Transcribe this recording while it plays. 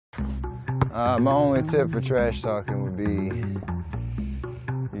My only tip for trash talking would be,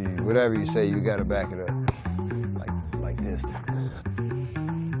 whatever you say, you gotta back it up. Like this.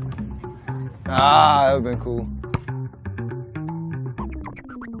 That would've been cool.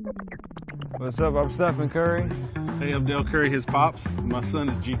 What's up? I'm Steph Curry. Hey, I'm Dell Curry, his pops. My son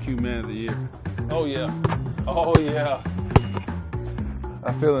is GQ Man of the Year. Oh yeah. Oh yeah.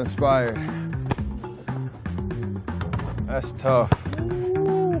 I feel inspired. That's tough.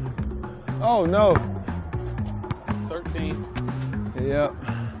 Oh no. 13. Yep.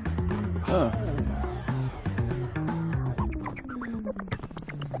 Huh.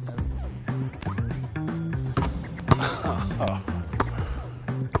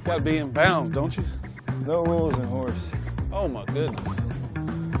 Gotta be in bounds, don't you? No rules in horse. Oh my goodness.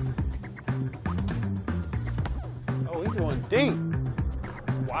 Oh, he's going deep.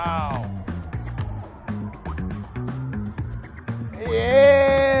 Wow.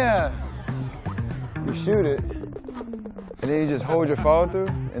 Yeah! You shoot it, and then you just hold your follow through,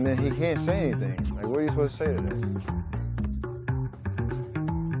 and then he can't say anything. Like, what are you supposed to say to that?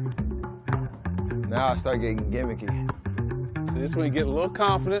 Now I start getting gimmicky. See, this is when you get a little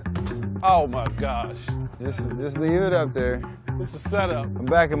confident. Oh my gosh. Just leave it up there. This is a setup. I'm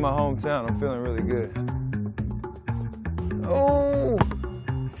back in my hometown. I'm feeling really good. Oh!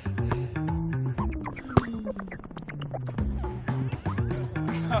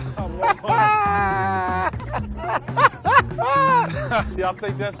 Y'all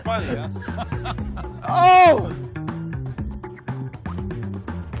think that's funny, huh? Oh!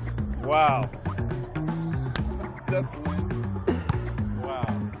 Wow. That's